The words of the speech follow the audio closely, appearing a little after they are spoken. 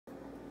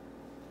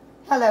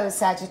Hello,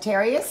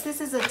 Sagittarius.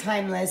 This is a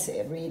timeless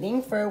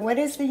reading for what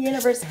is the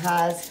universe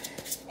has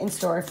in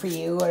store for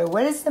you, or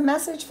what is the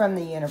message from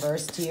the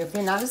universe to you. If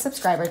you're not a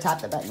subscriber,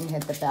 tap the button,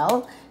 hit the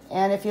bell.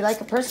 And if you like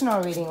a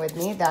personal reading with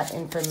me, that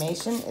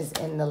information is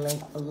in the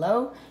link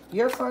below.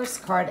 Your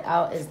first card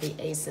out is the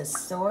Ace of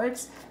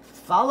Swords,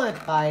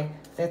 followed by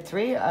the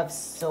Three of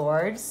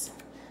Swords.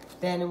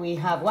 Then we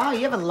have, wow,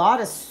 you have a lot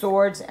of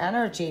swords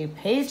energy.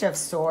 Page of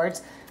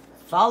Swords,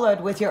 followed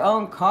with your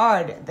own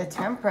card, the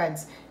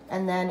Temperance.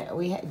 And then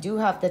we do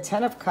have the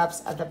Ten of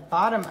Cups at the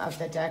bottom of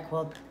the deck.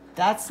 Well,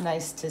 that's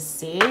nice to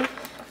see.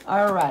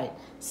 All right,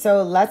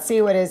 so let's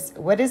see what is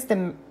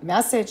the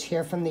message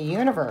here from the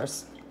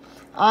universe.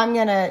 I'm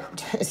gonna,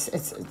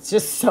 it's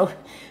just so,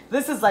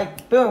 this is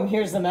like, boom,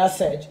 here's the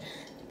message.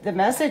 The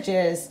message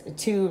is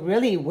to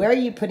really, where are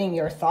you putting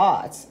your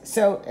thoughts?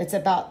 So it's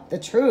about the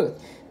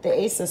truth. The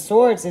Ace of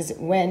Swords is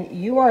when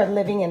you are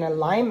living in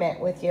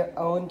alignment with your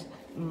own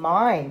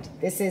mind.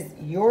 This is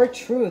your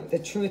truth, the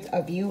truth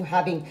of you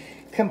having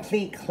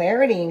complete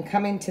clarity and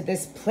coming to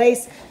this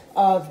place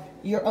of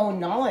your own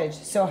knowledge.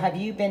 So have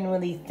you been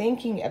really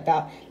thinking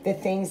about the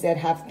things that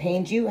have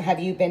pained you? Have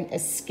you been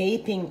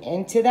escaping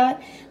into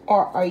that?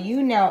 Or are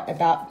you now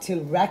about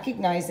to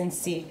recognize and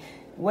see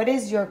what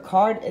is your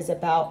card is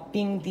about?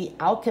 Being the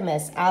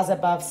alchemist, as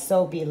above,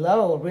 so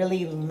below,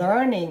 really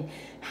learning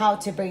how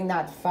to bring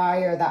that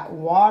fire, that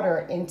water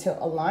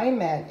into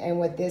alignment. And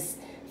what this,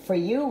 for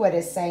you, what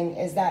it's saying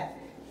is that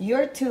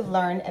you're to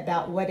learn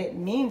about what it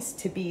means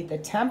to be the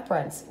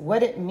temperance,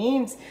 what it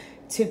means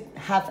to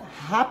have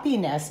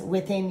happiness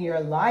within your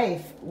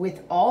life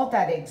with all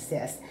that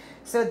exists.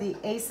 So the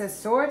Ace of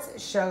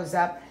Swords shows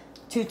up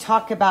to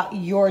talk about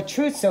your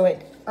truth. So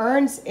it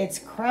earns its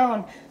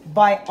crown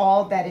by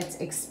all that it's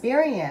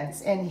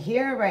experienced. And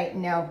here right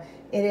now,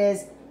 it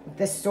is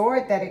the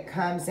sword that it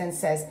comes and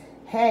says,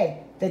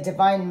 hey, the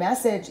divine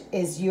message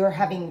is you're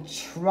having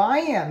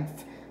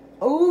triumph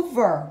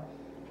over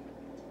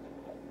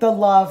the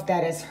love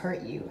that has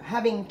hurt you,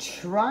 having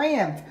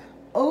triumph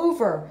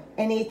over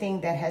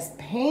anything that has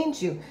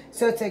pained you.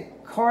 So it's a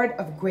card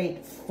of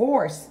great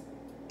force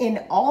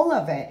in all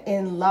of it,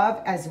 in love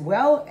as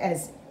well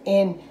as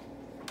in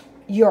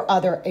your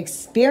other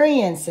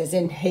experiences,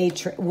 in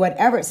hatred,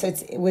 whatever. So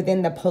it's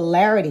within the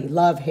polarity,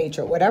 love,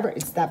 hatred, whatever.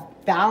 It's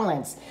that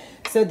balance.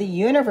 So the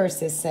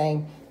universe is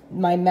saying,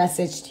 my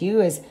message to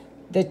you is,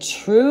 the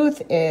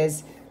truth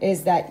is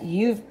that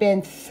you've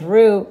been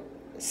through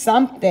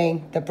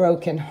something, the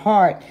broken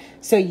heart,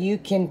 so you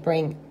can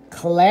bring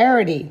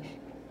clarity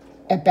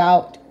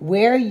about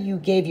where you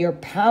gave your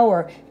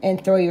power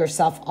and throw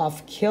yourself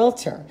off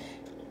kilter.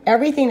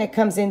 Everything that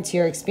comes into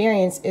your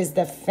experience is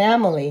the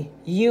family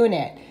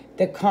unit,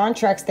 the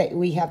contracts that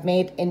we have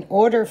made in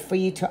order for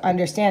you to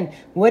understand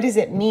what does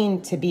it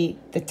mean to be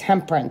the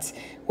temperance.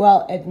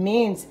 Well, it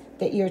means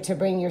that you're to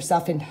bring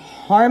yourself in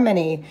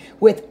harmony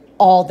with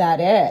all that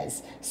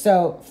is.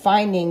 So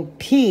finding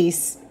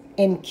peace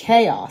in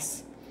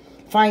chaos,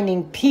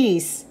 finding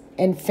peace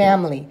in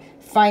family,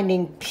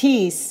 finding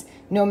peace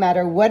no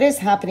matter what is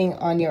happening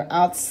on your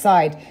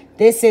outside.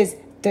 This is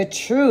the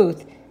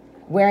truth.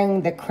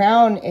 Wearing the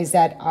crown is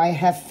that I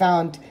have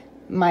found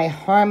my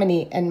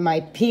harmony and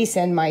my peace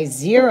and my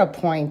 0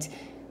 point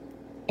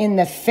in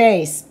the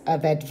face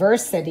of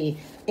adversity.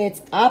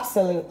 It's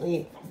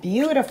absolutely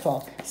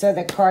beautiful. So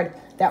the card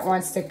that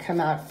wants to come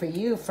out for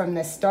you from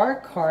the Star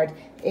card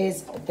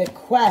is the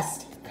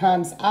Quest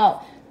comes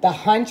out, the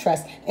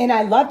Huntress. And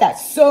I love that.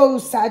 So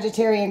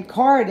Sagittarian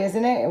card,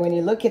 isn't it? When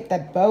you look at the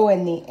bow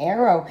and the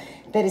arrow,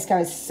 that is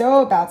kind of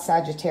so about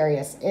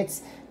Sagittarius.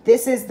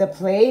 This is the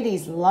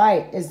Pleiades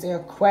light, is their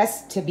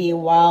quest to be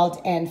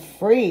wild and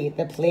free.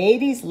 The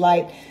Pleiades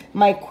light,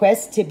 my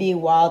quest to be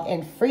wild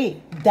and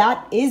free.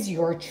 That is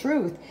your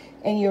truth.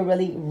 And you're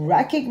really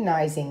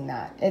recognizing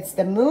that. It's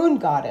the Moon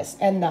Goddess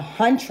and the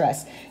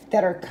Huntress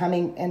that are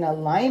coming in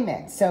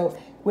alignment. So,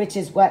 which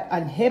is what?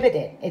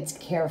 Uninhibited. It's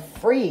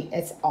carefree.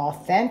 It's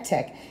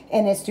authentic.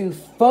 And it's through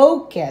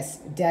focus,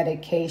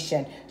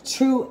 dedication,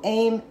 true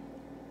aim,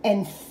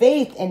 and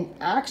faith and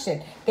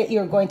action that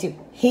you're going to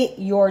hit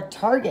your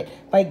target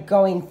by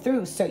going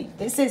through. So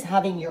this is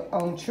having your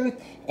own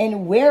truth.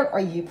 And where are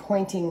you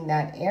pointing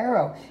that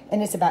arrow?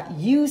 And it's about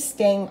you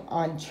staying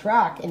on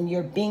track, and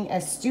you're being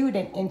a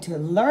student into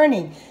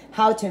learning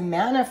how to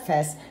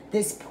manifest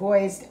this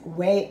poised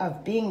way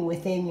of being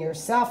within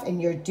yourself.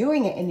 And you're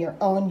doing it in your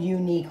own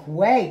unique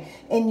way.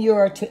 And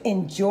you're to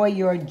enjoy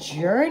your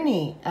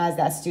journey as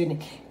that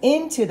student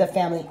into the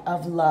family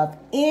of love,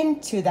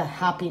 into the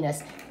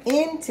happiness,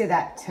 into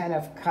that 10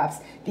 of Cups,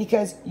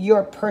 because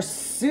your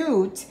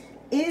pursuit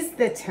is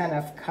the 10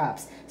 of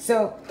Cups.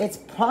 So it's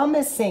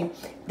promising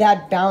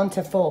that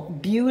bountiful,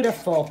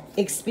 beautiful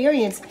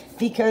experience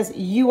because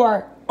you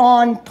are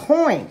on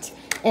point.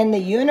 And the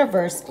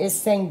universe is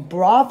saying,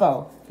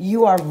 bravo,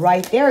 you are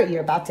right there.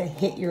 You're about to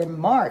hit your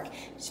mark.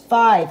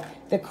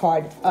 5, the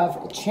card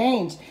of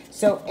change.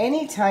 So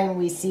anytime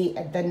we see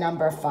the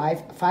number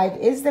 5, 5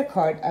 is the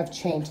card of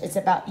change. It's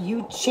about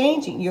you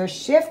changing. You're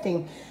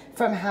shifting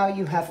from how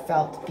you have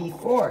felt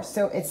before.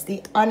 So it's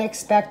the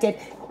unexpected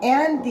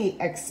and the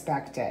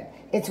expected.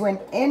 It's when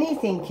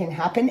anything can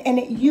happen, and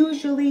it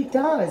usually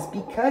does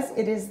because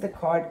it is the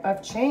card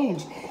of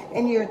change.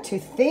 And you're to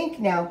think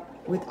now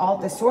with all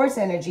the source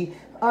energy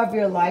of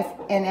your life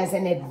and as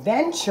an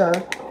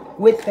adventure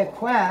with the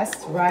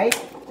quest, right?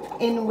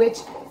 In which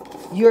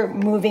you're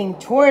moving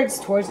towards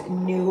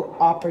new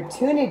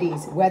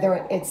opportunities,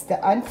 whether it's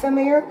the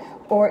unfamiliar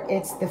or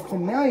it's the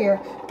familiar,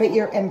 but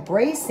you're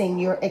embracing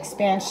your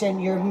expansion,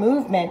 your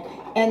movement,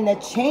 and the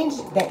change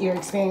that you're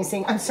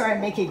experiencing. I'm sorry,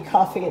 I'm making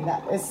coffee and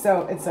that is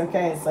it's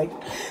okay. It's like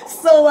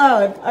so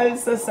loud. I'm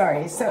so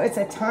sorry. So it's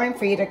a time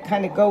for you to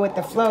kind of go with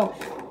the flow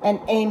and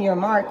aim your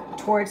mark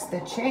towards the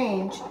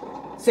change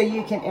so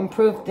you can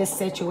improve this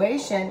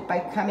situation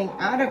by coming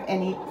out of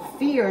any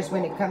fears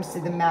when it comes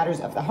to the matters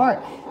of the heart.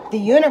 The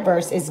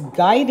universe is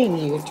guiding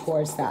you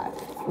towards that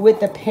with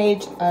the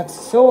Page of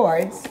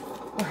Swords.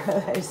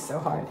 That is so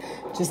hard.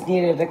 Just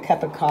needed a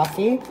cup of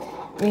coffee.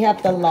 We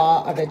have the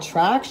Law of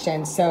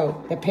Attraction.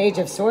 So the Page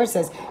of Swords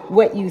says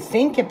what you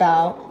think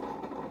about,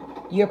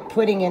 you're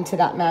putting into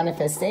that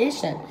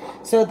manifestation.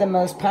 So the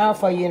most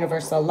powerful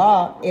universal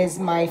law is,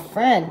 my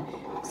friend.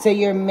 So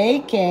you're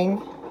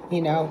making,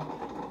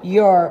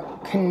 your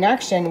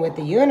connection with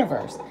the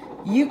universe.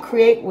 You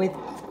create with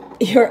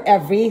your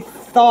every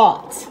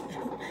thought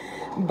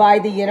by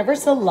the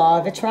universal law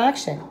of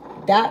attraction.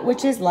 That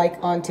which is like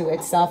unto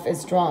itself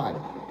is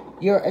drawn.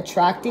 You're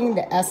attracting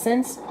the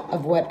essence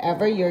of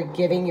whatever you're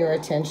giving your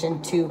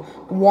attention to,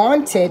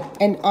 wanted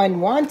and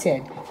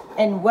unwanted.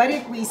 And what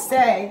did we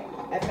say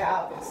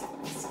about,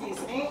 excuse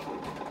me,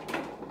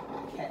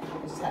 okay,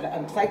 I just had to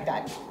unplug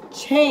that,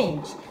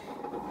 change.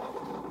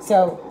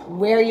 So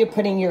where you're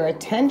putting your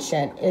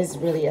attention is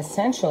really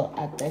essential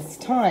at this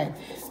time.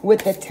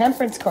 With the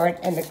Temperance card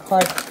and the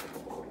card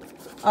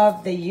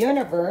of the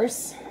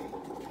universe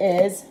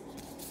is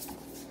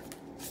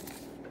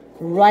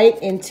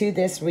right into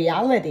this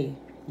reality.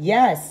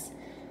 Yes,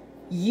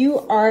 you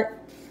are,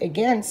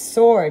 again,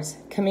 swords,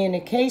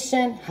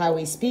 communication, how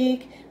we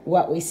speak,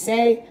 what we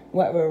say,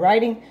 what we're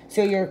writing.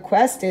 So your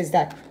quest is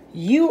that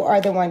you are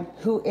the one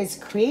who is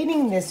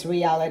creating this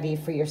reality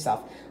for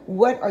yourself.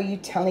 What are you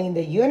telling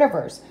the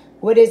universe?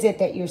 What is it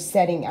that you're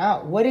setting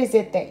out? What is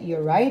it that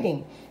you're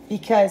writing?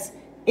 Because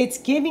it's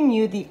giving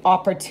you the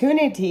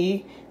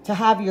opportunity to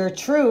have your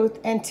truth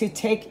and to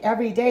take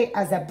every day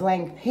as a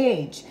blank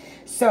page.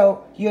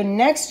 So your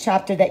next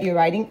chapter that you're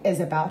writing is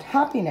about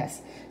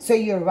happiness. So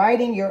you're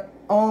writing your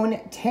own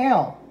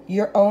tale,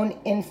 your own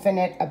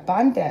infinite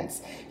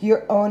abundance,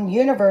 your own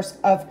universe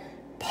of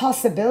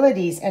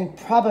possibilities and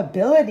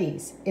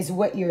probabilities is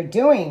what you're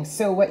doing.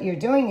 So what you're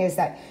doing is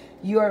that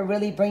you are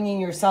really bringing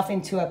yourself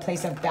into a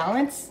place of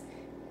balance.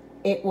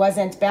 It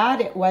wasn't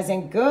bad. It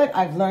wasn't good.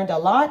 I've learned a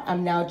lot.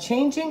 I'm now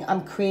changing.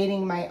 I'm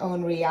creating my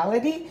own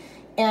reality.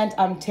 And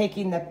I'm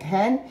taking the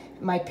pen.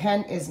 My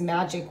pen is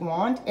magic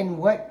wand. And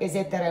what is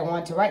it that I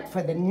want to write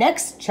for the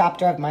next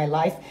chapter of my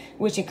life?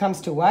 Which it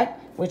comes to what?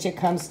 Which it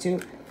comes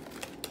to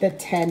the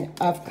 10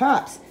 of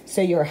Cups.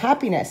 So your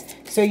happiness.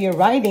 So you're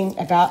writing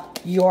about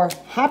your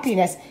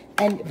happiness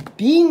and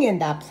being in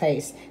that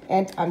place.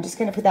 And I'm just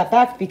going to put that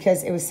back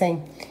because it was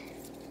saying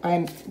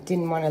I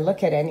didn't want to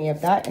look at any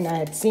of that. And I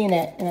had seen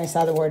it and I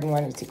saw the word and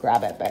wanted to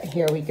grab it. But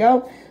here we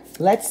go.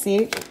 Let's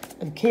see.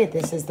 Okay,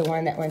 this is the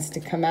one that wants to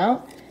come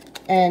out.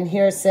 And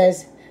here it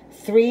says,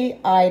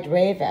 three-eyed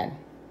raven.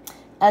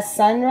 As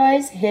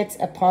sunrise hits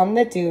upon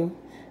the dew,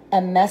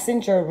 a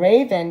messenger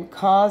raven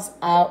calls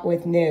out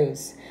with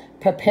news.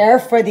 Prepare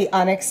for the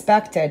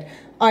unexpected.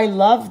 I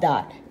love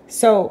that.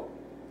 So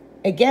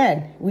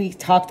again, we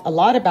talked a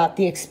lot about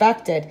the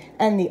expected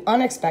and the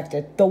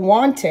unexpected, the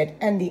wanted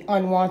and the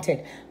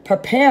unwanted.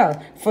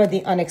 Prepare for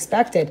the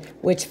unexpected,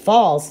 which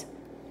falls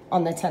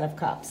on the 10 of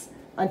Cups.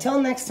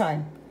 Until next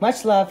time,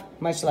 much love,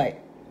 much light.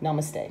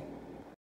 Namaste.